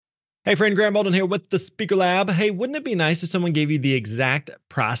Hey friend, Graham Baldwin here with the Speaker Lab. Hey, wouldn't it be nice if someone gave you the exact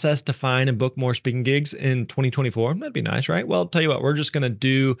process to find and book more speaking gigs in 2024? That'd be nice, right? Well, I'll tell you what, we're just going to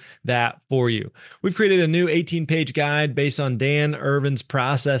do that for you. We've created a new 18-page guide based on Dan Irvin's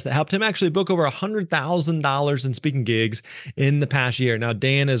process that helped him actually book over $100,000 in speaking gigs in the past year. Now,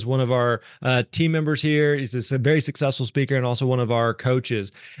 Dan is one of our team members here. He's a very successful speaker and also one of our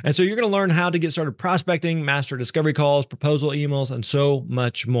coaches. And so you're going to learn how to get started prospecting, master discovery calls, proposal emails, and so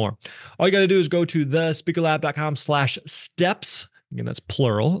much more. All you got to do is go to thespeakerlab.com/steps. Again, that's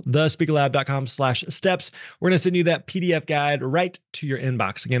plural, thespeakerlab.com/steps. We're going to send you that PDF guide right to your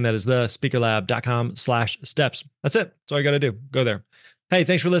inbox. Again, that is thespeakerlab.com/steps. That's it. That's all you got to do. Go there. Hey,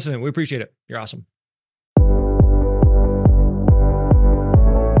 thanks for listening. We appreciate it. You're awesome.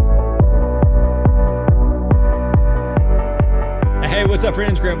 Hey, what's up,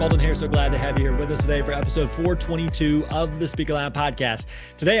 friends? Graham Baldwin here. So glad to have you here with us today for episode 422 of the Speaker Lab podcast.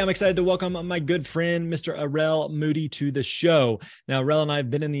 Today, I'm excited to welcome my good friend, Mr. Arel Moodie, to the show. Now, Arel and I have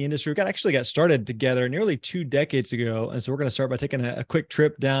been in the industry. We actually got started together nearly 2 decades ago. And so we're going to start by taking a quick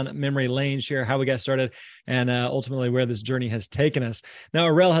trip down memory lane, share how we got started, and ultimately where this journey has taken us. Now,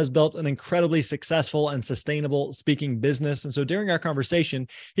 Arel has built an incredibly successful and sustainable speaking business. And so during our conversation,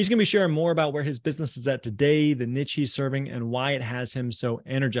 he's going to be sharing more about where his business is at today, the niche he's serving, and why it has him so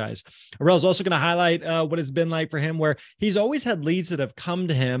energized. Arel is also going to highlight what it's been like for him, where he's always had leads that have come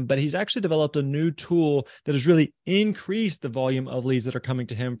to him, but he's actually developed a new tool that has really increased the volume of leads that are coming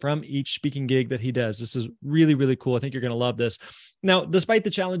to him from each speaking gig that he does. This is really, really cool. I think you're going to love this. Now, despite the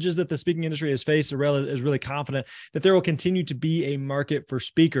challenges that the speaking industry has faced, Arel is really confident that there will continue to be a market for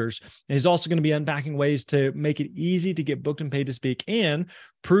speakers. And he's also going to be unpacking ways to make it easy to get booked and paid to speak and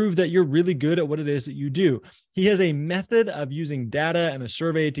prove that you're really good at what it is that you do. He has a method of using data and a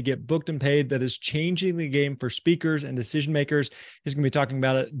survey to get booked and paid that is changing the game for speakers and decision makers. He's going to be talking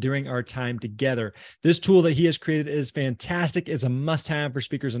about it during our time together. This tool that he has created is fantastic. It's a must-have for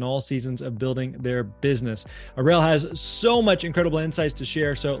speakers in all seasons of building their business. Arel has so much incredible insights to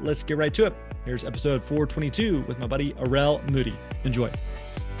share, so let's get right to it. Here's episode 422 with my buddy Arel Moodie. Enjoy.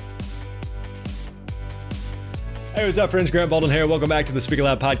 Hey, what's up, friends? Graham Baldwin here. Welcome back to the Speaker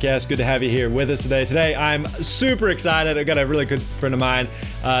Lab podcast. Good to have you here with us today. Today, I'm super excited. I've got a really good friend of mine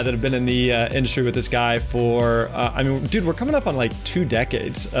that have been in the industry with this guy for, dude, we're coming up on like 2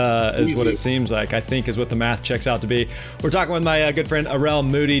 decades is what it seems like, I think is what the math checks out to be. We're talking with my good friend Arel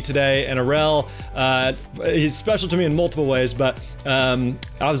Moodie today. And Arel, he's special to me in multiple ways, but I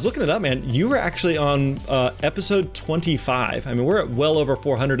was looking it up, man. You were actually on episode 25. I mean, we're at well over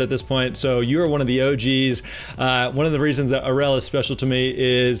 400 at this point. So you are one of the OGs. One of the reasons that Arel is special to me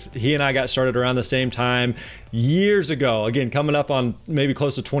is he and I got started around the same time years ago. Again, coming up on maybe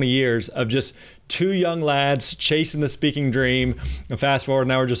close to 20 years of just 2 young lads chasing the speaking dream. And fast forward,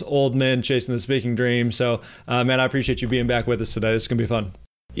 now we're just old men chasing the speaking dream. So, man, I appreciate you being back with us today. It's going to be fun.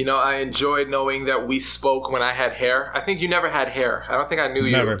 You know, I enjoyed knowing that we spoke when I had hair. I think you never had hair. I don't think I knew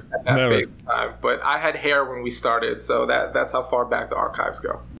you at that phase of time. But I had hair when we started, so that's how far back the archives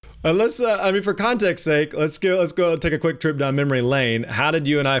go. Let's, for context sake, let's go take a quick trip down memory lane. How did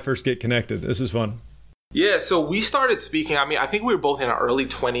you and I first get connected? This is fun. Yeah, so we started speaking. I mean, I think we were both in our early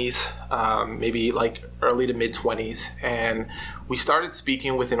 20s, maybe like early to mid 20s. And we started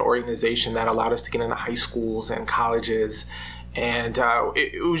speaking with an organization that allowed us to get into high schools and colleges. And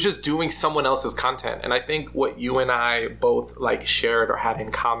it was just doing someone else's content. And I think what you and I both like shared or had in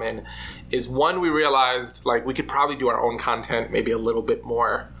common is, one, we realized like we could probably do our own content maybe a little bit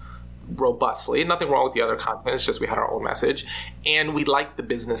more robustly. Nothing wrong with the other content. It's just we had our own message. And we liked the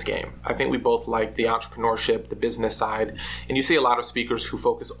business game. I think we both like the entrepreneurship, the business side. And you see a lot of speakers who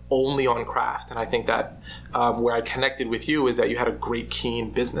focus only on craft. And I think that where I connected with you is that you had a great,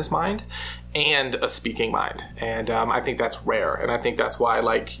 keen business mind and a speaking mind. And I think that's rare. And I think that's why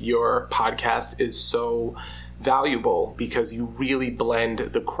like your podcast is so valuable, because you really blend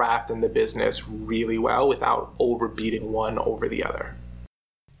the craft and the business really well without overbeating one over the other.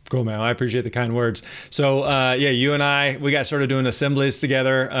 Cool, man. I appreciate the kind words. So, you and I, we got started doing assemblies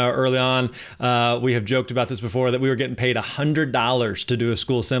together early on. We have joked about this before, that we were getting paid $100 to do a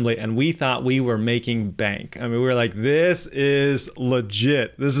school assembly, and we thought we were making bank. I mean, we were like, this is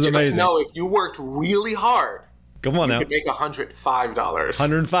legit. This is amazing. Just know, if you worked really hard, come on, you now. could make $105.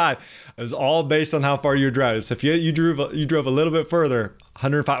 $105. It was all based on how far you drove. So if you drove a little bit further,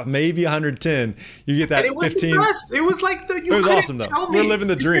 105, maybe 110. You get that and it was 15. The best. It was like it was awesome though. We're living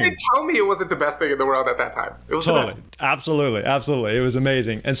the dream. You couldn't tell me it wasn't the best thing in the world at that time. It was totally. The best. Absolutely. It was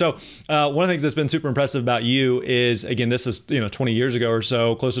amazing. And so one of the things that's been super impressive about you is, again, this is 20 years ago or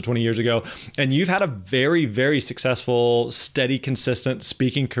so, close to 20 years ago, and you've had a very, very successful, steady, consistent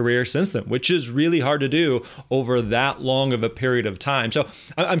speaking career since then, which is really hard to do over that long of a period of time. So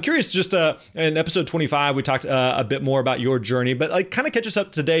I'm curious, just in episode 25, we talked a bit more about your journey, but like kind of catch us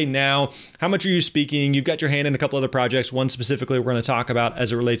up today now. How much are you speaking? You've got your hand in a couple other projects, one specifically we're going to talk about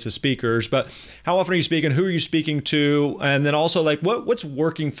as it relates to speakers, but how often are you speaking? Who are you speaking to? And then also like what's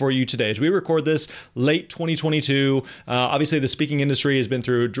working for you today? As we record this late 2022, obviously the speaking industry has been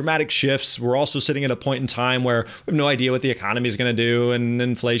through dramatic shifts. We're also sitting at a point in time where we have no idea what the economy is going to do, and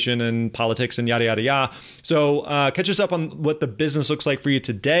inflation and politics and yada, yada, yada. So catch us up on what the business looks like for you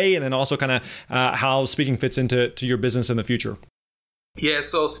today, and then also kind of how speaking fits into your business in the future. Yeah,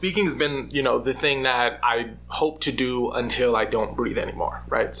 so speaking's been, the thing that I hope to do until I don't breathe anymore,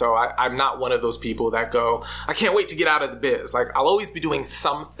 right? So I'm not one of those people that go, I can't wait to get out of the biz. Like, I'll always be doing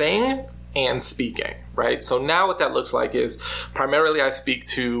something and speaking, right? So now what that looks like is primarily I speak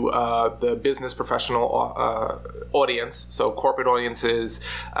to the business professional audience, so corporate audiences.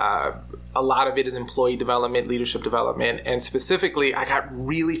 A lot of it is employee development, leadership development, and specifically I got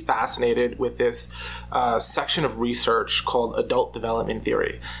really fascinated with this section of research called adult development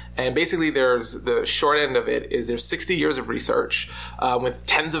theory. And basically there's the short end of it is there's 60 years of research with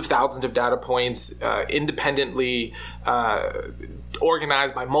tens of thousands of data points independently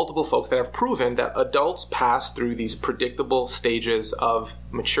organized by multiple folks that have proven that adults pass through these predictable stages of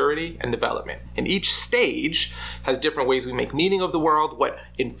maturity and development. And each stage has different ways we make meaning of the world, what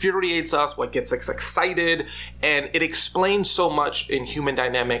infuriates us, what gets us excited, and it explains so much in human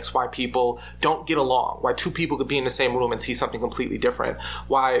dynamics why people don't get along, why two people could be in the same room and see something completely different,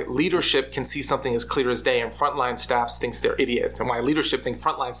 why leadership can see something as clear as day and frontline staff thinks they're idiots, and why leadership think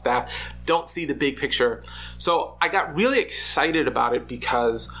frontline staff don't see the big picture. So I got really excited about it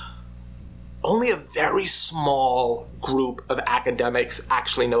because only a very small group of academics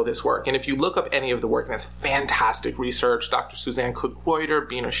actually know this work. And if you look up any of the work, and it's fantastic research, Dr. Suzanne Cook-Reuter,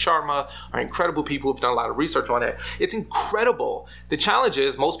 Beena Sharma are incredible people who've done a lot of research on it. It's incredible. The challenge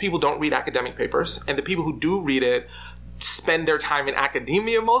is most people don't read academic papers, and the people who do read it spend their time in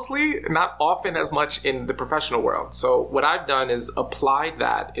academia mostly, not often as much in the professional world. So what I've done is applied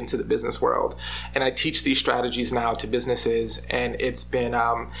that into the business world, and I teach these strategies now to businesses, and it's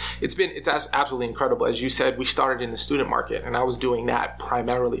absolutely incredible. As you said, we started in the student market, and I was doing that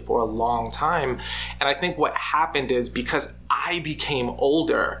primarily for a long time. And I think what happened is because I became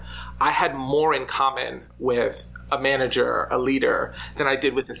older, I had more in common with a manager, a leader, than I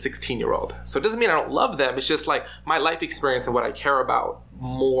did with a 16-year-old. So it doesn't mean I don't love them. It's just like my life experience and what I care about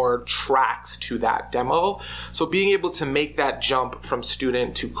more tracks to that demo. So being able to make that jump from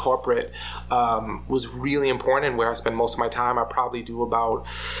student to corporate was really important, and where I spend most of my time. I probably do about,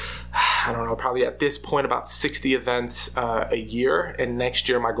 probably at this point about 60 events a year. And next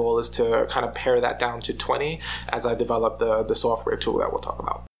year, my goal is to kind of pare that down to 20 as I develop the software tool that we'll talk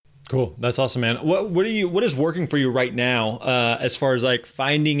about. Cool. That's awesome, man. What is working for you right now as far as like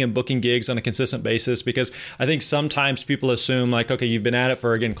finding and booking gigs on a consistent basis? Because I think sometimes people assume like, okay, you've been at it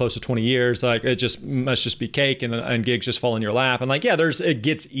for, again, close to 20 years. Like it just must just be cake and gigs just fall in your lap. And like, yeah, it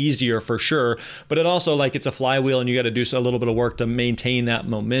gets easier for sure. But it also like it's a flywheel and you got to do a little bit of work to maintain that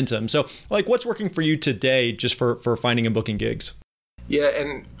momentum. So like what's working for you today just for finding and booking gigs? Yeah,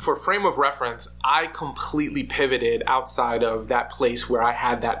 and for frame of reference, I completely pivoted outside of that place where I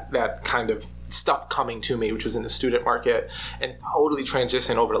had that kind of stuff coming to me, which was in the student market, and totally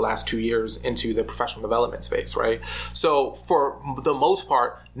transitioned over the last 2 years into the professional development space, right? So for the most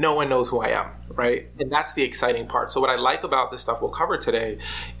part, no one knows who I am, right? And that's the exciting part. So what I like about the stuff we'll cover today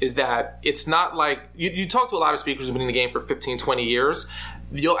is that it's not like, you talk to a lot of speakers who've been in the game for 15, 20 years,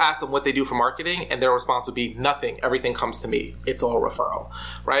 you'll ask them what they do for marketing, and their response will be nothing. Everything comes to me. It's all referral,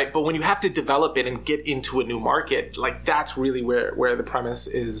 right? But when you have to develop it and get into a new market, like that's really where the premise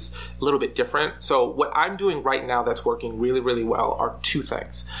is a little bit different. So what I'm doing right now that's working really, really well are two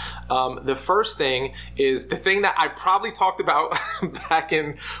things. The first thing is the thing that I probably talked about back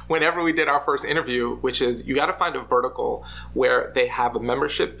in whenever we did our first interview, which is you got to find a vertical where they have a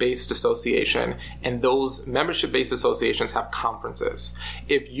membership-based association, and those membership-based associations have conferences.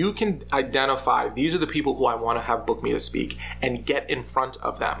 If you can identify, these are the people who I want to have book me to speak, and get in front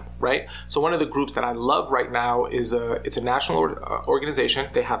of them, right? So one of the groups that I love right now is it's a national organization.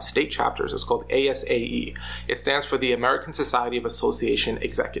 They have state chapters. It's called ASAE. It stands for the American Society of Association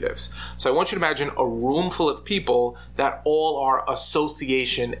Executives. So I want you to imagine a room full of people that all are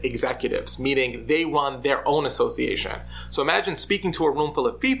association executives, meaning they run their own association. So imagine speaking to a room full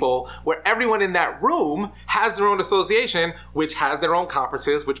of people where everyone in that room has their own association, which has their own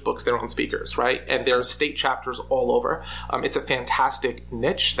conferences, which books their own speakers, right? And there are state chapters all over. It's a fantastic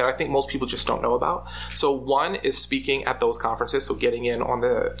niche that I think most people just don't know about. So one is speaking at those conferences, so getting in on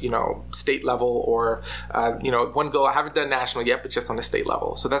the state level, or one go. I haven't done national yet, but just on the state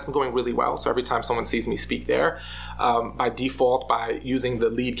level. So that's been going really well. So every time someone sees me speak there, by default, by using the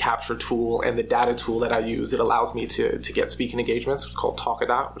lead capture tool and the data tool that I use, it allows me to get speaking engagements called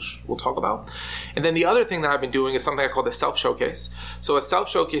Talk-A-Dot, which we'll talk about. And then the other thing that I've been doing is something I call the self-showcase. So a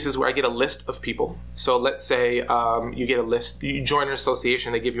self-showcase is where I get a list of people. So let's say you get a list, you join an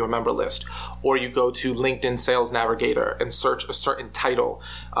association, they give you a member list, or you go to LinkedIn Sales Navigator and search a certain title.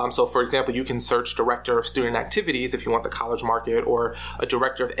 So for example, you can search Director of Student Activities if you want the college market, or a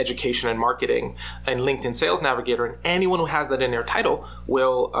Director of Education and Marketing in LinkedIn Sales Navigator, and anyone who has that in their title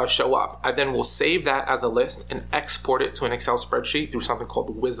will show up. I then will save that as a list and export it to an Excel spreadsheet through something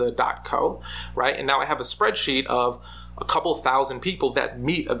called Wizza.co, right? And now I have a spreadsheet of a couple thousand people that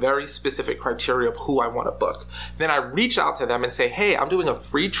meet a very specific criteria of who I want to book. Then I reach out to them and say, hey, I'm doing a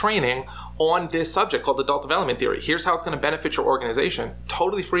free training on this subject called adult development theory. Here's how it's going to benefit your organization.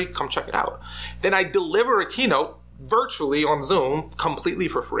 Totally free. Come check it out. Then I deliver a keynote virtually on Zoom, completely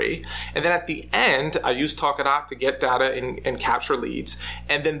for free. And then at the end, I use Talk-A-Dot to get data and capture leads.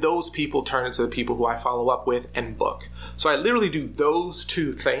 And then those people turn into the people who I follow up with and book. So I literally do those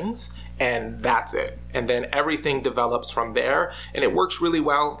two things, and that's it. And then everything develops from there, and it works really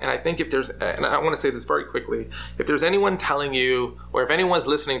well. And I think if there's, and I want to say this very quickly, if there's anyone telling you, or if anyone's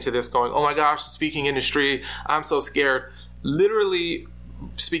listening to this going, oh my gosh, the speaking industry, I'm so scared. Literally,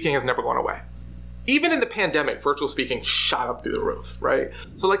 speaking has never gone away. Even in the pandemic, virtual speaking shot up through the roof, right?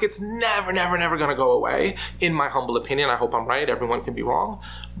 So it's never going to go away, in my humble opinion. I hope I'm right. Everyone can be wrong.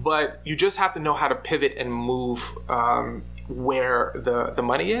 But you just have to know how to pivot and move where the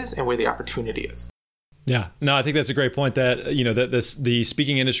money is and where the opportunity is. Yeah, no, I think that's a great point that, that the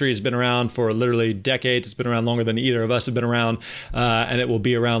speaking industry has been around for literally decades. It's been around longer than either of us have been around, and it will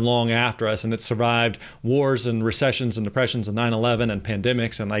be around long after us. And it's survived wars and recessions and depressions and 9/11 and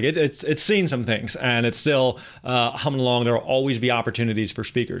pandemics. And it's seen some things, and it's still humming along. There will always be opportunities for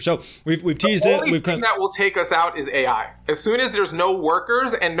speakers. So we've teased it. The only thing that will take us out is AI. As soon as there's no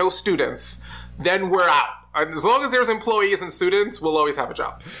workers and no students, then we're out. As long as there's employees and students, we'll always have a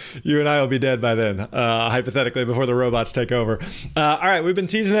job. You and I will be dead by then, hypothetically, before the robots take over. All right, we've been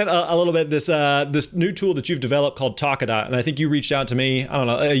teasing it a little bit, this new tool that you've developed called Talk-A-Dot. And I think you reached out to me, I don't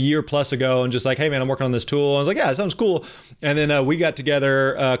know, a year plus ago, and just like, hey, man, I'm working on this tool. I was like, yeah, it sounds cool. And then we got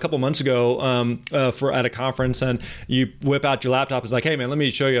together a couple months ago at a conference, and you whip out your laptop. It's like, hey, man, let me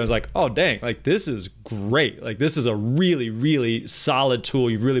show you. I was like, oh, dang, this is great. This is a really, really solid tool.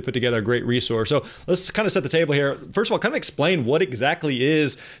 You've really put together a great resource. So let's kind of set the table here. First of all, kind of explain what exactly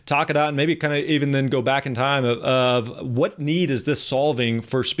is Talk-A-Dot, and maybe kind of even then go back in time of what need is this solving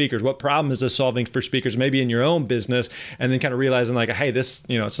for speakers? What problem is this solving for speakers, maybe in your own business, and then kind of realizing hey, this,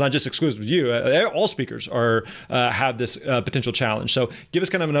 it's not just exclusive to you. All speakers have this potential challenge. So give us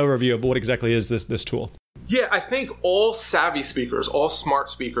kind of an overview of what exactly is this tool. Yeah, I think all savvy speakers, all smart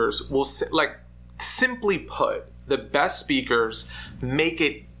speakers will, simply put, the best speakers make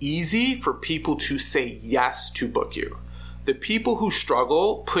it easy for people to say yes to book you. The people who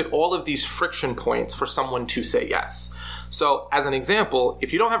struggle put all of these friction points for someone to say yes. So as an example,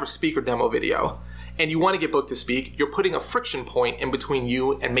 if you don't have a speaker demo video and you want to get booked to speak, you're putting a friction point in between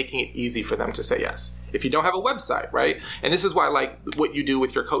you and making it easy for them to say yes. If you don't have a website, right? And this is why what you do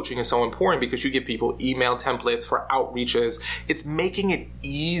with your coaching is so important, because you give people email templates for outreaches. It's making it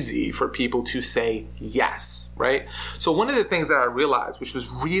easy for people to say yes, right? So one of the things that I realized, which was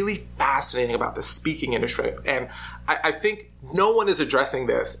really fascinating about the speaking industry, and I think no one is addressing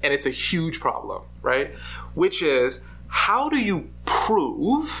this, and it's a huge problem, right? Which is, how do you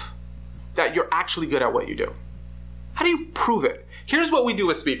prove that you're actually good at what you do? How do you prove it? Here's what we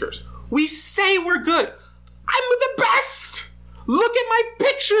do as speakers. We say we're good. I'm the best. Look at my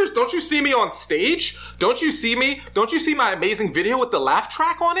pictures. Don't you see me on stage? Don't you see me? Don't you see my amazing video with the laugh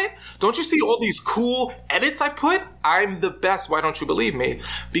track on it? Don't you see all these cool edits I put? I'm the best. Why don't you believe me?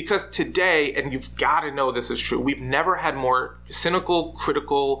 Because today, and you've got to know this is true, we've never had more cynical,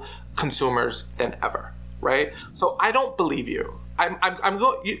 critical consumers than ever, right? So I don't believe you.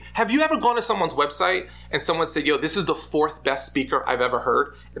 Have you ever gone to someone's website and someone said, yo, this is the 4th best speaker I've ever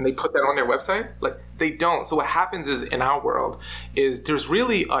heard, and they put that on their website? Like, they don't. So what happens is, in our world, is there's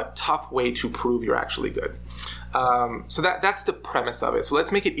really a tough way to prove you're actually good. So that's the premise of it. So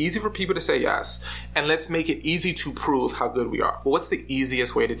let's make it easy for people to say yes, and let's make it easy to prove how good we are. Well, what's the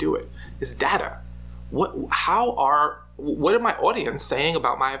easiest way to do it? It's data. What are my audience saying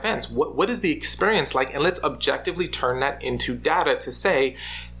about my events? What is the experience like? And let's objectively turn that into data to say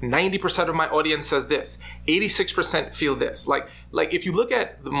 90% of my audience says this, 86% feel this. Like if you look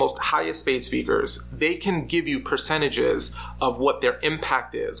at the most highest paid speakers, they can give you percentages of what their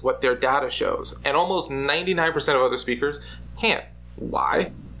impact is, what their data shows. And almost 99% of other speakers can't.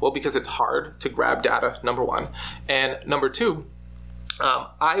 Why? Well, because it's hard to grab data, number one. And number two,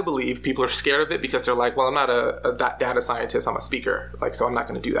 I believe people are scared of it because they're like, well, I'm not a data scientist, I'm a speaker. So I'm not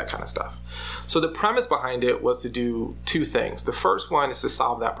going to do that kind of stuff. So the premise behind it was to do 2 things. The first one is to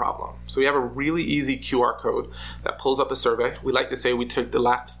solve that problem. So we have a really easy QR code that pulls up a survey. We like to say we took the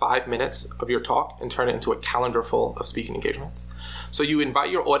last 5 minutes of your talk and turn it into a calendar full of speaking engagements. So you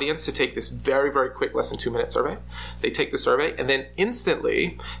invite your audience to take this very, very quick, less than 2-minute survey. They take the survey, and then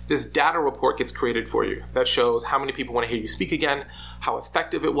instantly this data report gets created for you that shows how many people want to hear you speak again, how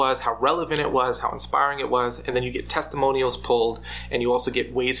effective it was, how relevant it was, how inspiring it was, and then you get testimonials pulled, and you also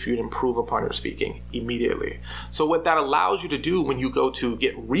get ways for you to improve upon your speaking immediately. So what that allows you to do when you go to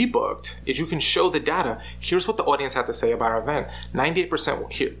get rebooked is you can show the data. Here's what the audience had to say about our event.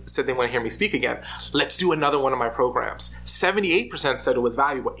 98% said they want to hear me speak again. Let's do another one of my programs. 78% said it was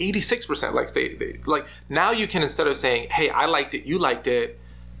valuable. 86% now you can, instead of saying, hey, I liked it, you liked it,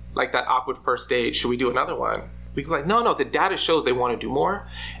 like that awkward first date, should we do another one? We can be like, no, the data shows they want to do more.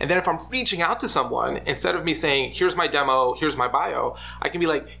 And then if I'm reaching out to someone, instead of me saying, here's my demo, here's my bio, I can be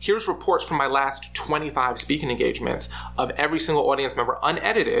like, here's reports from my last 25 speaking engagements of every single audience member,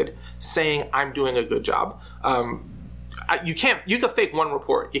 unedited, saying I'm doing a good job. You can fake 1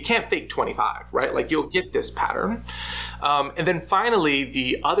 report. You can't fake 25, right? You'll get this pattern. And then finally,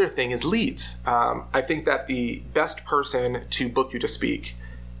 the other thing is leads. I think that the best person to book you to speak,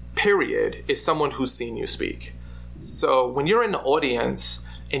 period, is someone who's seen you speak. So when you're in the audience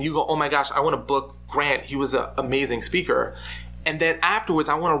and you go, oh my gosh, I want to book Grant, he was an amazing speaker. And then afterwards,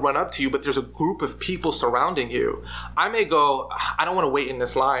 I want to run up to you, but there's a group of people surrounding you. I may go, I don't want to wait in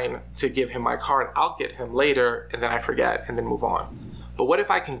this line to give him my card. I'll get him later, and then I forget, and then move on. But what if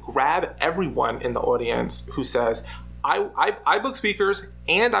I can grab everyone in the audience who says, I book speakers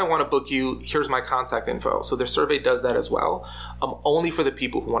and I want to book you. Here's my contact info. So their survey does that as well, only for the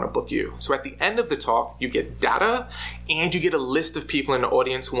people who want to book you. So at the end of the talk, you get data and you get a list of people in the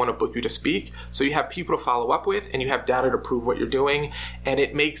audience who want to book you to speak. So you have people to follow up with and you have data to prove what you're doing. And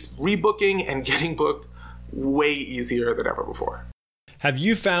it makes rebooking and getting booked way easier than ever before. Have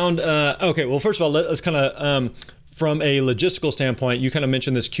you found, okay, well, first of all, let's kind of, from a logistical standpoint, you kind of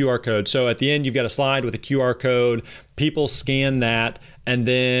mentioned this QR code. So at the end, you've got a slide with a QR code. People scan that, and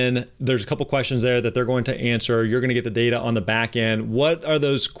then there's a couple questions there that they're going to answer. You're going to get the data on the back end. What are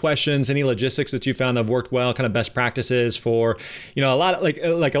those questions? Any logistics that you found that have worked well? Kind of best practices for, a lot of,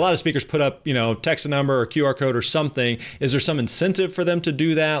 like a lot of speakers put up, text a number or QR code or something. Is there some incentive for them to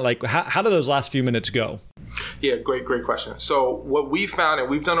do that? Like, how do those last few minutes go? Yeah, great question. So what we found, and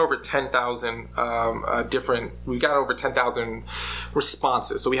we've done over 10,000 we've got over 10,000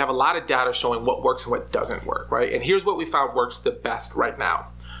 responses. So we have a lot of data showing what works and what doesn't work, right? And here's what we found works the best right now.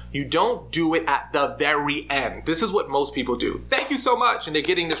 You don't do it at the very end. This is what most people do. Thank you so much. And they're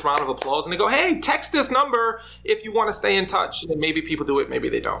getting this round of applause and they go, hey, text this number if you want to stay in touch. And maybe people do it, maybe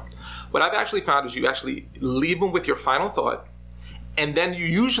they don't. What I've actually found is you actually leave them with your final thought. And then you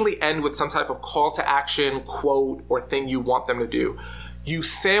usually end with some type of call to action, quote, or thing you want them to do. You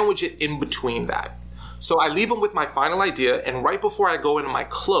sandwich it in between that. So I leave them with my final idea, and right before I go into my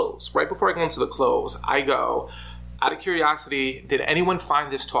close, right before I go into the close, I go, out of curiosity, did anyone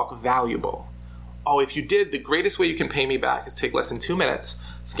find this talk valuable? Oh, if you did, the greatest way you can pay me back is take less than 2 minutes,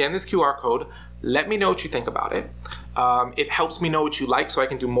 scan this QR code, let me know what you think about it. It helps me know what you like so I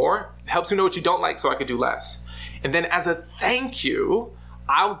can do more. It helps me know what you don't like so I can do less. And then as a thank you,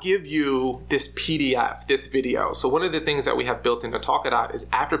 I'll give you this PDF, this video. So one of the things that we have built into Talkabout is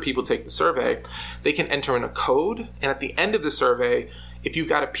after people take the survey, they can enter in a code. And at the end of the survey, if you've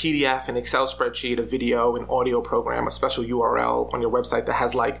got a PDF, an Excel spreadsheet, a video, an audio program, a special URL on your website that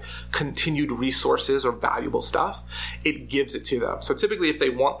has like continued resources or valuable stuff, it gives it to them. So typically if they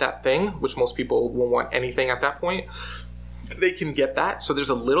want that thing, which most people won't want anything at that point, they can get that. So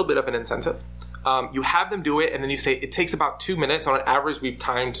there's a little bit of an incentive. You have them do it, and then you say it takes about 2 minutes. On an average, we've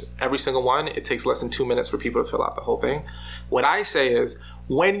timed every single one. It takes less than 2 minutes for people to fill out the whole thing. What I say is,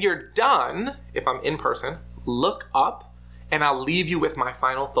 when you're done, if I'm in person, look up, and I'll leave you with my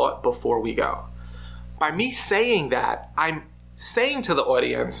final thought before we go. By me saying that, I'm saying to the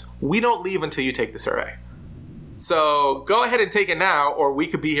audience, we don't leave until you take the survey. So go ahead and take it now, or we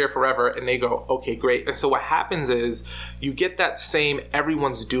could be here forever. And they go, okay, great. And so what happens is you get that same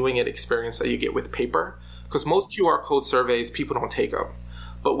everyone's doing it experience that you get with paper, because most QR code surveys, people don't take them.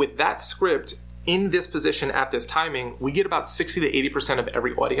 But with that script, in this position at this timing, we get about 60 to 80% of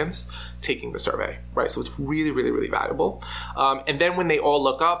every audience taking the survey, right? So it's really, really, really valuable. And then when they all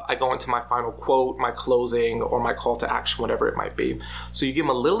look up, I go into my final quote, my closing, or my call to action, whatever it might be. So you give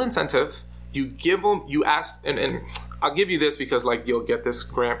them a little incentive. You give them, you ask, and I'll give you this because like you'll get this,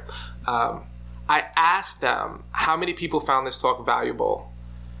 Grant. I asked them how many people found this talk valuable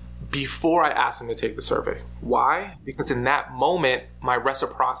before I asked them to take the survey. Why? Because in that moment, my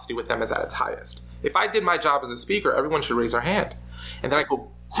reciprocity with them is at its highest. If I did my job as a speaker, everyone should raise their hand. And then I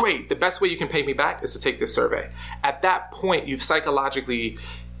go, great, the best way you can pay me back is to take this survey. At that point, you've psychologically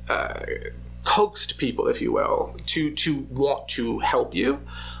coaxed people, if you will, to want to help you.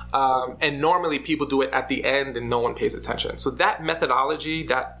 And normally people do it at the end and no one pays attention. So that methodology,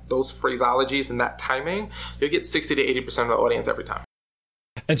 those phraseologies and that timing, you'll get 60 to 80% of the audience every time.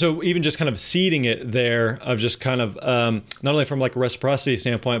 And so even just kind of seeding it there of just kind of not only from like a reciprocity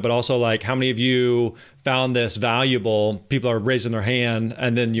standpoint, but also like how many of you found this valuable, people are raising their hand,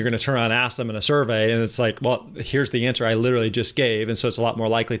 and then you're going to turn around and ask them in a survey. And it's like, well, here's the answer I literally just gave. And so it's a lot more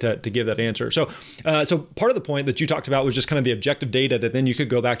likely to give that answer. So part of the point that you talked about was just kind of the objective data that then you could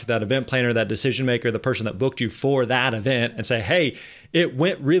go back to that event planner, that decision maker, the person that booked you for that event and say, hey, it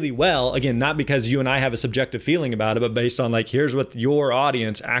went really well. Again, not because you and I have a subjective feeling about it, but based on like, here's what your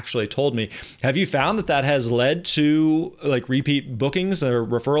audience actually told me. Have you found that has led to like repeat bookings or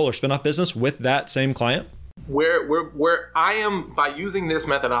referral or spinoff business with that same client? Where I am, by using this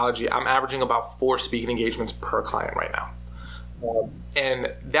methodology, I'm averaging about 4 speaking engagements per client right now.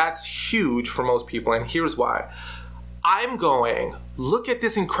 And that's huge for most people. And here's why. I'm going, look at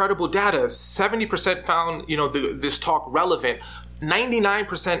this incredible data. 70% found, this talk relevant.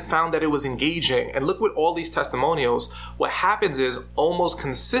 99% found that it was engaging. And look with all these testimonials, what happens is almost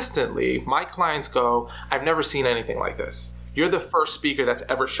consistently, my clients go, I've never seen anything like this. You're the first speaker that's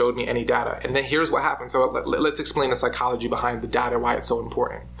ever showed me any data. And then here's what happens. So let's explain the psychology behind the data, why it's so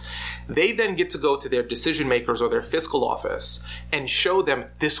important. They then get to go to their decision makers or their fiscal office and show them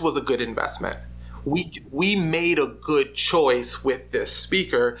this was a good investment. We made a good choice with this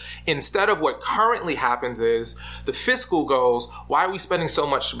speaker. Instead of what currently happens is the fiscal goes, why are we spending so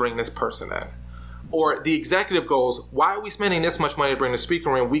much to bring this person in? Or the executive goes, why are we spending this much money to bring the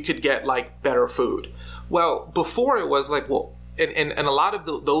speaker in? We could get like better food. Well, before it was like, well, and a lot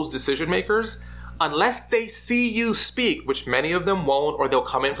of those decision makers, unless they see you speak, which many of them won't, or they'll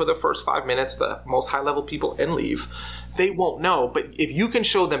come in for the first 5 minutes, the most high level people, and leave, they won't know. But if you can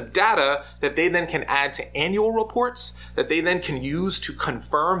show them data that they then can add to annual reports, that they then can use to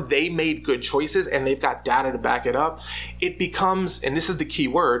confirm they made good choices and they've got data to back it up, it becomes, and this is the key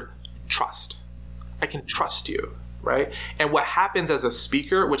word, trust. I can trust you, right? And what happens as a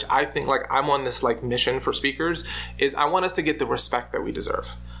speaker, which I think like I'm on this like mission for speakers, is I want us to get the respect that we deserve.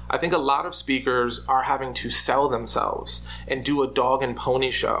 I think a lot of speakers are having to sell themselves and do a dog and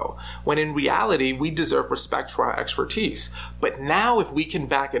pony show, when in reality, we deserve respect for our expertise. But now if we can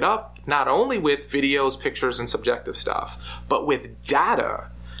back it up, not only with videos, pictures, and subjective stuff, but with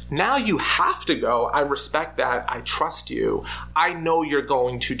data, now you have to go, I respect that, I trust you, I know you're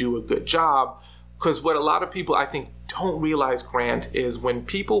going to do a good job. Because what a lot of people, I think, don't realize, Grant, is when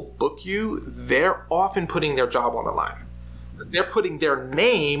people book you, they're often putting their job on the line. They're putting their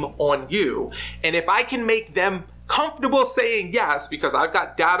name on you. And if I can make them comfortable saying yes, because I've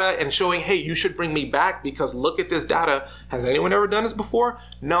got data and showing, hey, you should bring me back because look at this data. Has anyone ever done this before?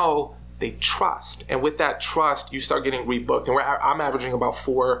 No, they trust. And with that trust, you start getting rebooked. And I'm averaging about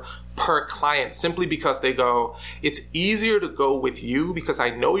 4 per client, simply because they go, it's easier to go with you because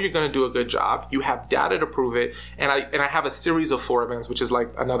I know you're going to do a good job. You have data to prove it. And I have a series of 4 events, which is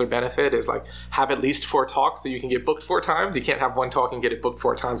like another benefit is like have at least 4 talks so you can get booked 4 times. You can't have 1 talk and get it booked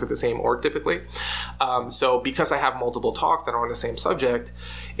 4 times with the same org typically. So because I have multiple talks that are on the same subject,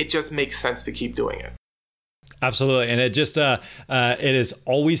 it just makes sense to keep doing it. Absolutely. And it is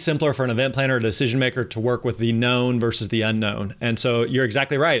always simpler for an event planner or decision maker to work with the known versus the unknown. And so you're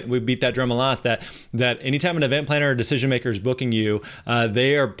exactly right. We beat that drum a lot that anytime an event planner or decision maker is booking you,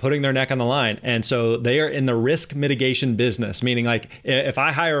 they are putting their neck on the line. And so they are in the risk mitigation business, meaning like if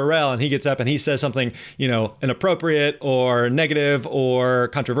I hire Arel and he gets up and he says something, inappropriate or negative or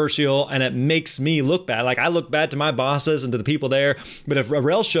controversial, and it makes me look bad. Like I look bad to my bosses and to the people there. But if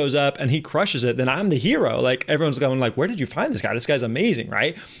Arel shows up and he crushes it, then I'm the hero. Like everyone's going like, where did you find this guy? This guy's amazing,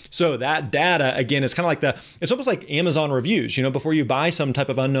 right? So that data, again, is kind of like it's almost like Amazon reviews. Before you buy some type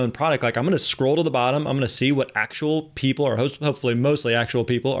of unknown product, like I'm going to scroll to the bottom. I'm going to see what actual people, or hopefully mostly actual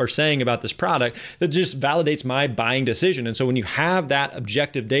people, are saying about this product that just validates my buying decision. And so when you have that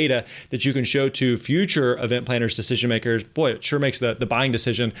objective data that you can show to future event planners, decision makers, boy, it sure makes the buying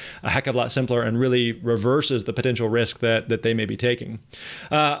decision a heck of a lot simpler and really reverses the potential risk that they may be taking.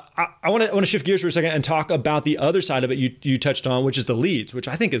 I want to shift gears for a second and talk about the other side of it you touched on, which is the leads, which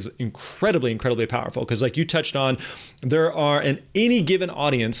I think is incredibly powerful. Because like you touched on, there are in any given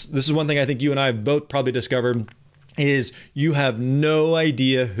audience, this is one thing I think you and I have both probably discovered, is you have no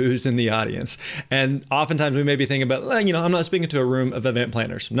idea who's in the audience. And oftentimes we may be thinking about, I'm not speaking to a room of event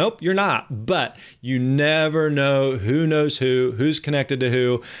planners. Nope, you're not. But you never know who knows who's connected to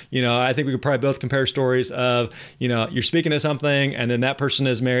who. I think we could probably both compare stories of, you're speaking to something and then that person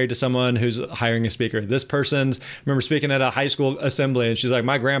is married to someone who's hiring a speaker. This person's, remember speaking at a high school assembly and she's like,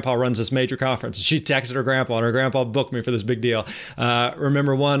 my grandpa runs this major conference. She texted her grandpa and her grandpa booked me for this big deal.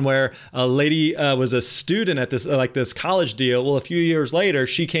 Remember one where a lady was a student at this college deal. Well, a few years later,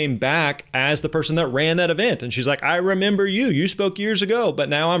 she came back as the person that ran that event. And she's like, I remember you. You spoke years ago, but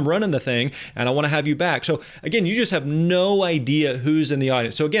now I'm running the thing and I want to have you back. So again, you just have no idea who's in the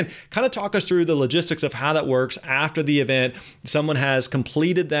audience. So again, kind of talk us through the logistics of how that works after the event. Someone has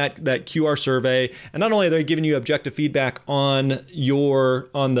completed that QR survey. And not only are they giving you objective feedback on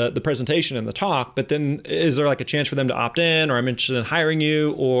the presentation and the talk, but then is there like a chance for them to opt in, or I'm interested in hiring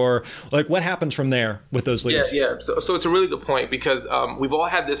you, or like what happens from there with those leads? Yeah. So it's a really good point because we've all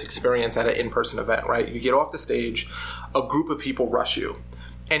had this experience at an in-person event, right? You get off the stage, a group of people rush you,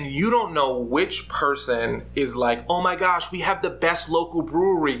 and you don't know which person is like, oh my gosh, we have the best local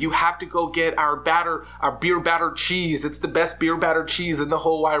brewery. You have to go get our beer battered cheese. It's the best beer battered cheese in the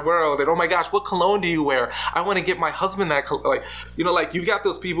whole wide world. And oh my gosh, what cologne do you wear? I want to get my husband that you got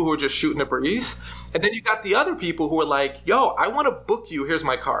those people who are just shooting a breeze. And then you got the other people who are like, yo, I want to book you. Here's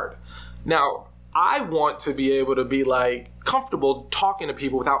my card. Now, I want to be able to be like comfortable talking to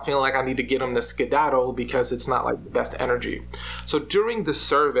people without feeling like I need to get them to skedaddle because it's not like the best energy. So during the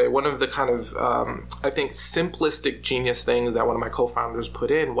survey, one of the kind of, I think, simplistic genius things that one of my co-founders put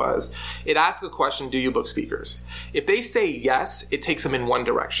in was it asks a question, do you book speakers? If they say yes, it takes them in one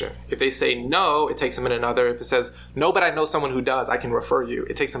direction. If they say no, it takes them in another. If it says, no, but I know someone who does, I can refer you,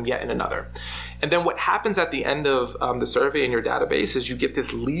 it takes them yet in another. And then what happens at the end of the survey in your database is you get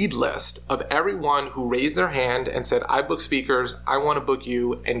this lead list of everyone who raised their hand and said, I book speakers, I want to book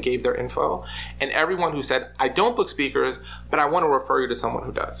you, and gave their info. And everyone who said, I don't book speakers, but I want to refer you to someone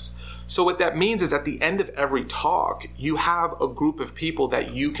who does. So what that means is at the end of every talk, you have a group of people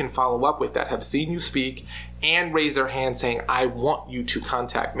that you can follow up with that have seen you speak and raise their hand saying, I want you to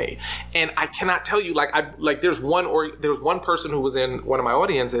contact me. And I cannot tell you, there's one person who was in one of my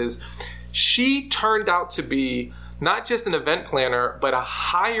audiences. She turned out to be not just an event planner, but a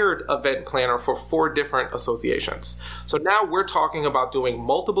hired event planner for 4 different associations. So now we're talking about doing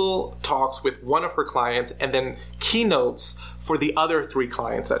multiple talks with one of her clients and then keynotes for the other 3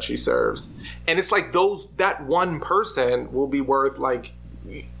 clients that she serves. And it's like that one person will be worth like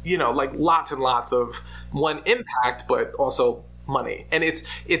lots and lots of one impact, but also money. And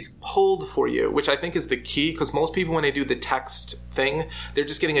it's pulled for you, which I think is the key, because most people, when they do the text thing, they're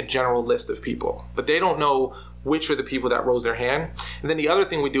just getting a general list of people, but they don't know which are the people that rose their hand. And then the other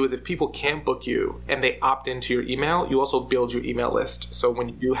thing we do is if people can't book you and they opt into your email, you also build your email list. So when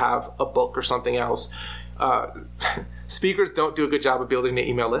you do have a book or something else, speakers don't do a good job of building the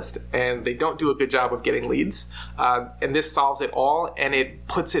email list, and they don't do a good job of getting leads. And this solves it all, and it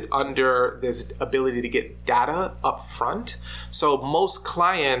puts it under this ability to get data up front. So most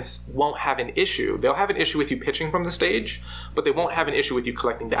clients won't have an issue. They'll have an issue with you pitching from the stage, but they won't have an issue with you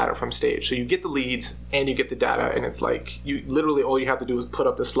collecting data from stage. So you get the leads and you get the data, and it's like all you have to do is put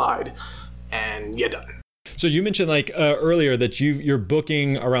up the slide and you're done. So you mentioned earlier that you're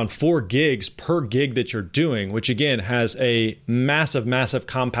booking around 4 gigs per gig that you're doing, which again has a massive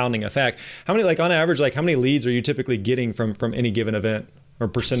compounding effect. How many, on average, how many leads are you typically getting from any given event? or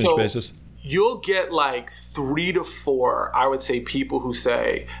percentage basis? You'll get like 3 to 4, I would say, people who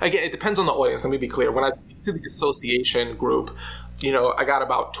say, again, it depends on the audience. Let me be clear. When I speak to the association group, I got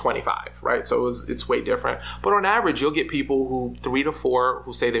about 25, right? So it's way different. But on average, you'll get people who 3 to 4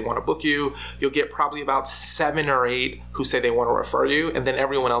 who say they want to book you. You'll get probably about 7 or 8 who say they want to refer you. And then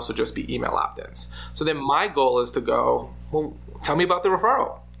everyone else will just be email opt-ins. So then my goal is to go, well, tell me about the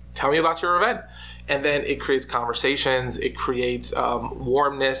referral. Tell me about your event. And then it creates conversations. It creates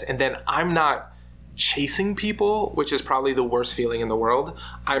warmness. And then I'm not chasing people, which is probably the worst feeling in the world.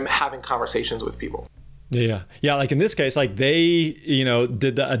 I'm having conversations with people. Yeah. Like in this case, like they,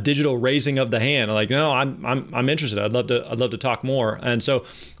 did a digital raising of the hand. Like, no, I'm interested. I'd love to talk more. And so,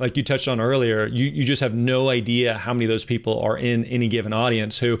 like you touched on earlier, you just have no idea how many of those people are in any given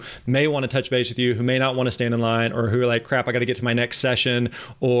audience who may want to touch base with you, who may not want to stand in line, or who are like, crap, I got to get to my next session,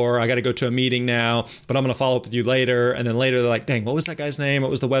 or I got to go to a meeting now, but I'm going to follow up with you later. And then later they're like, dang, what was that guy's name?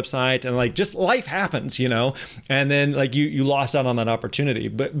 What was the website? And like, just life happens, and then like you lost out on that opportunity.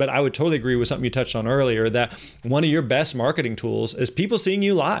 But I would totally agree with something you touched on earlier, that one of your best marketing tools is people seeing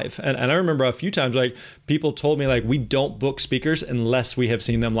you live. And I remember a few times, like, people told me, like, we don't book speakers unless we have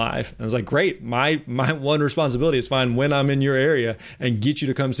seen them live. And I was like, great. My one responsibility is find when I'm in your area and get you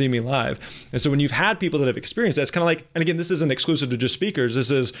to come see me live. And so when you've had people that have experienced that, it's kind of like, and again, this isn't exclusive to just speakers.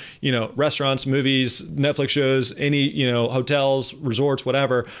 This is, restaurants, movies, Netflix shows, any, hotels, resorts,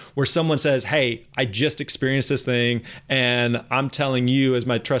 whatever, where someone says, hey, I just experienced this thing, and I'm telling you as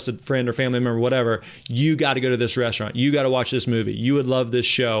my trusted friend or family member, whatever, you got to go to this restaurant. You got to watch this movie. You would love this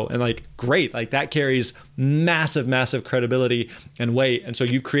show. And like, great. Like that carries massive credibility and weight. And so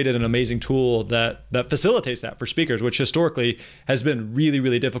you've created an amazing tool that facilitates that for speakers, which historically has been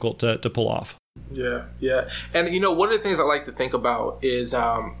really difficult to pull off. Yeah. And one of the things I like to think about is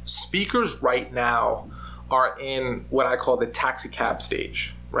speakers right now are in what I call the taxi cab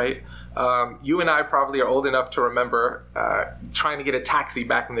stage, right? You and I probably are old enough to remember trying to get a taxi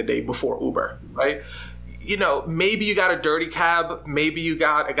back in the day before Uber, right? Maybe you got a dirty cab, maybe you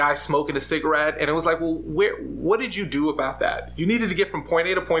got a guy smoking a cigarette, and it was like, well, what did you do about that? You needed to get from point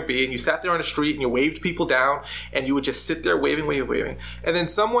A to point B, and you sat there on the street and you waved people down, and you would just sit there waving. And then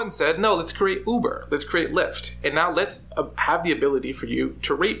someone said, no, let's create Uber, let's create Lyft, and now let's have the ability for you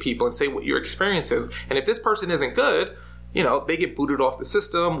to rate people and say what your experience is. And if this person isn't good, they get booted off the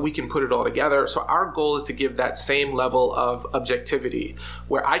system. We can put it all together. So our goal is to give that same level of objectivity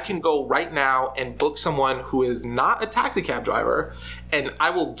where I can go right now and book someone who is not a taxi cab driver, and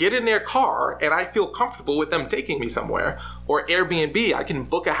I will get in their car and I feel comfortable with them taking me somewhere. Or Airbnb, I can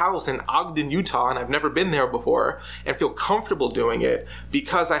book a house in Ogden, Utah, and I've never been there before and feel comfortable doing it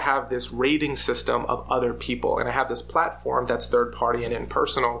because I have this rating system of other people. And I have this platform that's third party and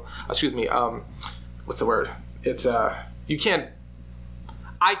impersonal. What's the word? It's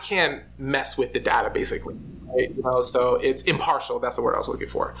I can't mess with the data, basically, right? So it's impartial. That's the word I was looking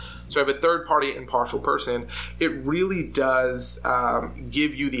for. So I have a third party impartial person. It really does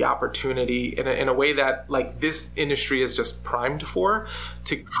give you the opportunity in a way that like this industry is just primed for,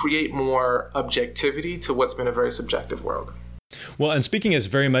 to create more objectivity to what's been a very subjective world. Well, and speaking is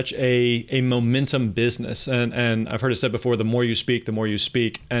very much a momentum business. And I've heard it said before, the more you speak, the more you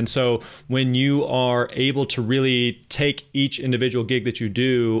speak. And so when you are able to really take each individual gig that you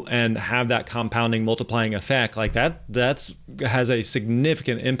do and have that compounding, multiplying effect, like that's has a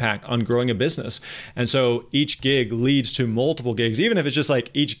significant impact on growing a business. And so each gig leads to multiple gigs, even if it's just like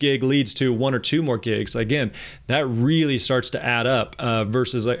each gig leads to 1 or 2 more gigs. Again, that really starts to add up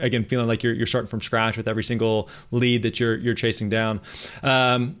versus, again, feeling like you're starting from scratch with every single lead that you're chasing down.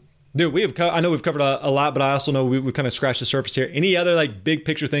 Dude, I know we've covered a lot, but I also know we've kind of scratched the surface here. Any other like big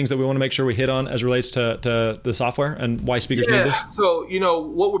picture things that we want to make sure we hit on as relates to the software and why speakers need this? So,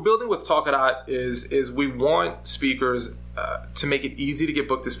 what we're building with Talkadot is we want speakers to make it easy to get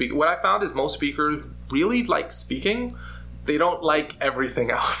booked to speak. What I found is most speakers really like speaking. They don't like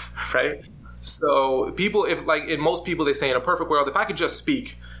everything else, right? So most people, they say in a perfect world, if I could just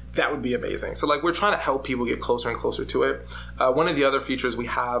speak, that would be amazing. So we're trying to help people get closer and closer to it. One of the other features we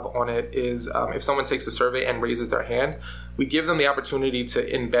have on it is if someone takes a survey and raises their hand, we give them the opportunity to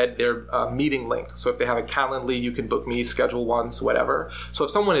embed their meeting link. So if they have a Calendly, you can book me, schedule once, whatever. So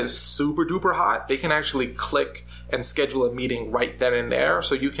if someone is super duper hot, they can actually click and schedule a meeting right then and there.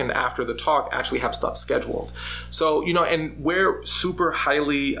 So you can, after the talk, actually have stuff scheduled. So, and we're super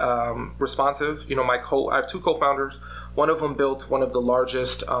highly responsive. I have 2 co-founders. One of them built one of the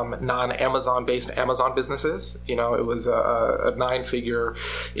largest non-Amazon based Amazon businesses. It was a 9-figure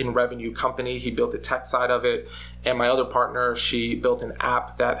in revenue company. He built the tech side of it. And my other partner partner. She built an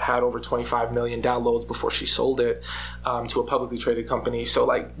app that had over 25 million downloads before she sold it to a publicly traded company. So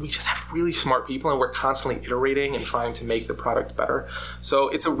like, we just have really smart people, and we're constantly iterating and trying to make the product better. So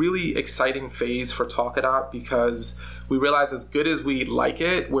it's a really exciting phase for Talkadot, because we realize as good as we like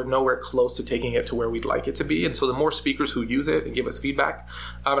it, we're nowhere close to taking it to where we'd like it to be. And so the more speakers who use it and give us feedback,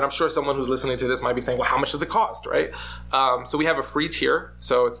 and I'm sure someone who's listening to this might be saying, well, how much does it cost, right? So we have a free tier,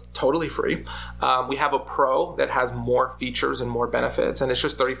 so it's totally free. We have a pro that has more features and more benefits, and it's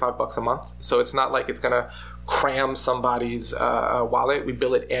just $35 a month. So it's not like it's going to cram somebody's wallet. We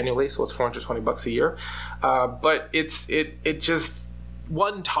bill it annually, so it's $420 a year. But it just,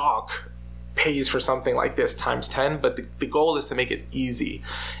 one talk pays for something like this times 10, but the goal is to make it easy.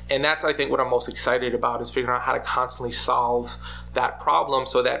 And that's, I think, what I'm most excited about, is figuring out how to constantly solve that problem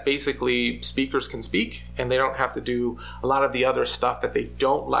so that basically speakers can speak and they don't have to do a lot of the other stuff that they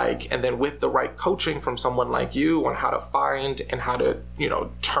don't like. And then with the right coaching from someone like you on how to find and how to,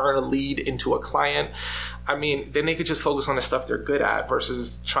 turn a lead into a client, I mean, then they could just focus on the stuff they're good at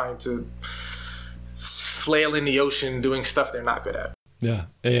versus trying to flail in the ocean doing stuff they're not good at. Yeah.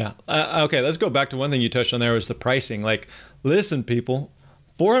 Okay, let's go back to one thing you touched on there, was the pricing. Like, listen, people,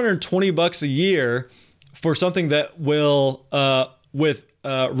 $420 a year for something that will, with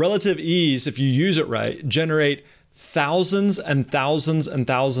relative ease, if you use it right, generate thousands and thousands and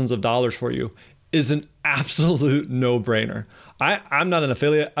thousands of dollars for you, is an absolute no-brainer. I'm not an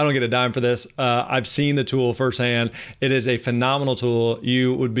affiliate. I don't get a dime for this. I've seen the tool firsthand. It is a phenomenal tool.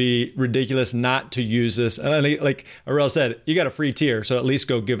 You would be ridiculous not to use this. And like Arel said, you got a free tier, so at least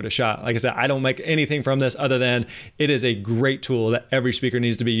go give it a shot. Like I said, I don't make anything from this other than it is a great tool that every speaker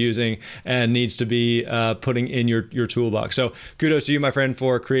needs to be using and needs to be putting in your toolbox. So kudos to you, my friend,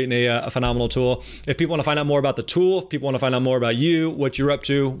 for creating a phenomenal tool. If people want to find out more about the tool, if people want to find out more about you, what you're up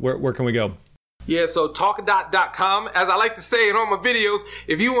to, where can we go? Yeah, so Talkadot.com. As I like to say in all my videos,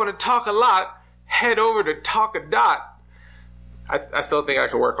 if you want to talk a lot, head over to Talkadot. I still think I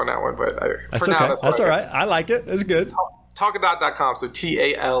could work on that one, but for now, that's all right. I like it. It's good. Talkadot.com, so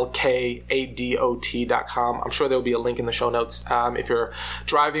Talkadot.com. I'm sure there'll be a link in the show notes if you're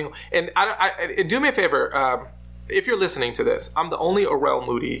driving. And do me a favor, if you're listening to this, I'm the only Arel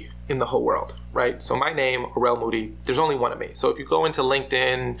Moodie in the whole world, right? So my name, Arel Moodie, there's only one of me. So if you go into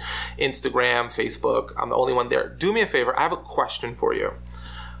LinkedIn, Instagram, Facebook, I'm the only one there. Do me a favor, I have a question for you.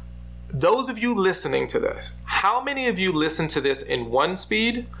 Those of you listening to this, how many of you listen to this in 1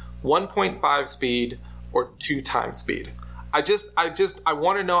 speed, 1.5 speed, or 2 times speed? I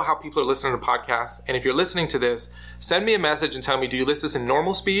want to know how people are listening to podcasts. And if you're listening to this, send me a message and tell me, do you listen to this in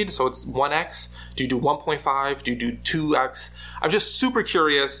normal speed? So it's 1x. Do you do 1.5? Do you do 2x? I'm just super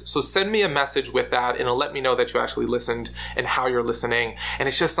curious. So send me a message with that, and it'll let me know that you actually listened and how you're listening. And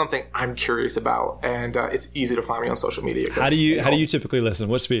it's just something I'm curious about. And it's easy to find me on social media. How do you typically listen?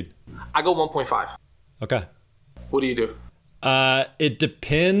 What speed? I go 1.5. Okay. What do you do? It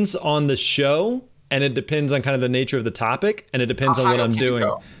depends on the show. And it depends on kind of the nature of the topic, and it depends on what I'm doing.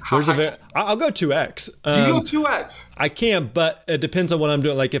 I'll go 2x. You go 2x. I can, but it depends on what I'm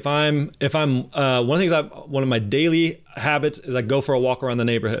doing. Like if I'm one of my daily habits is I go for a walk around the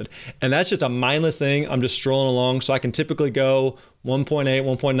neighborhood, and that's just a mindless thing. I'm just strolling along, so I can typically go 1.8,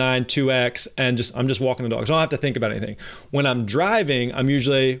 1.9, 2x, and I'm just walking the dog. So I don't have to think about anything. When I'm driving, I'm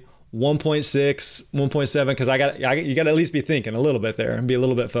usually 1.6, 1.7, because you got to at least be thinking a little bit there and be a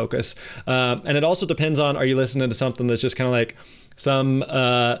little bit focused. And it also depends on, are you listening to something that's just kind of like some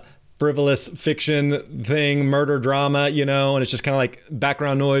frivolous fiction thing, murder drama, and it's just kind of like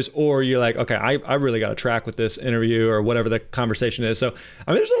background noise, or you're like, okay, I really got a track with this interview or whatever the conversation is. So,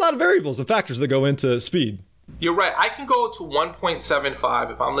 I mean, there's a lot of variables and factors that go into speed. You're right. I can go to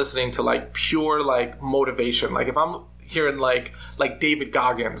 1.75 if I'm listening to like pure like motivation. Like if I'm hearing like David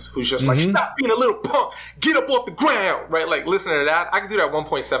Goggins, who's just like, stop being a little punk, get up off the ground, right? Like listening to that, I can do that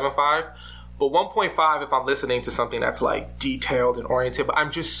 1.75. But 1.5 if I'm listening to something that's like detailed and oriented. But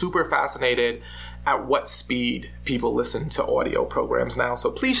I'm just super fascinated at what speed people listen to audio programs now.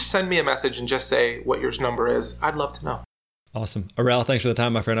 So please send me a message and just say what your number is. I'd love to know. Awesome. Arel, thanks for the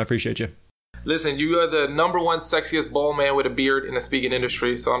time, my friend. I appreciate you. Listen, you are the number one sexiest bald man with a beard in the speaking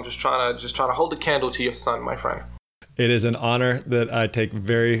industry. So I'm just trying to hold the candle to your son, my friend. It is an honor that I take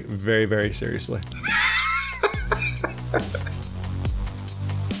very, very, very seriously.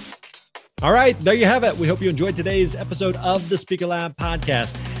 All right, there you have it. We hope you enjoyed today's episode of the Speaker Lab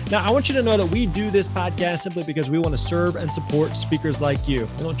podcast. Now, I want you to know that we do this podcast simply because we want to serve and support speakers like you.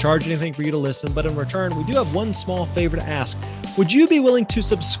 We don't charge anything for you to listen, but in return, we do have one small favor to ask. Would you be willing to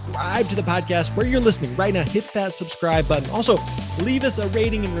subscribe to the podcast where you're listening right now? Hit that subscribe button. Also, leave us a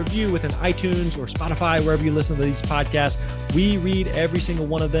rating and review within iTunes or Spotify, wherever you listen to these podcasts. We read every single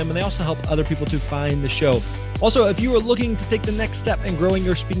one of them, and they also help other people to find the show. Also, if you are looking to take the next step in growing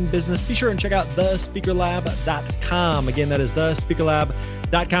your speaking business, be sure and check out thespeakerlab.com. Again, that is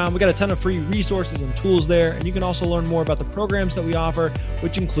thespeakerlab.com. We got a ton of free resources and tools there, and you can also learn more about the programs that we offer,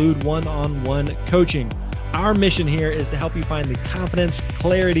 which include one-on-one coaching. Our mission here is to help you find the confidence,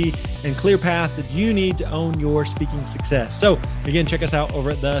 clarity, and clear path that you need to own your speaking success. So again, check us out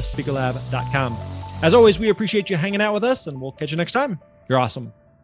over at thespeakerlab.com. As always, we appreciate you hanging out with us, and we'll catch you next time. You're awesome.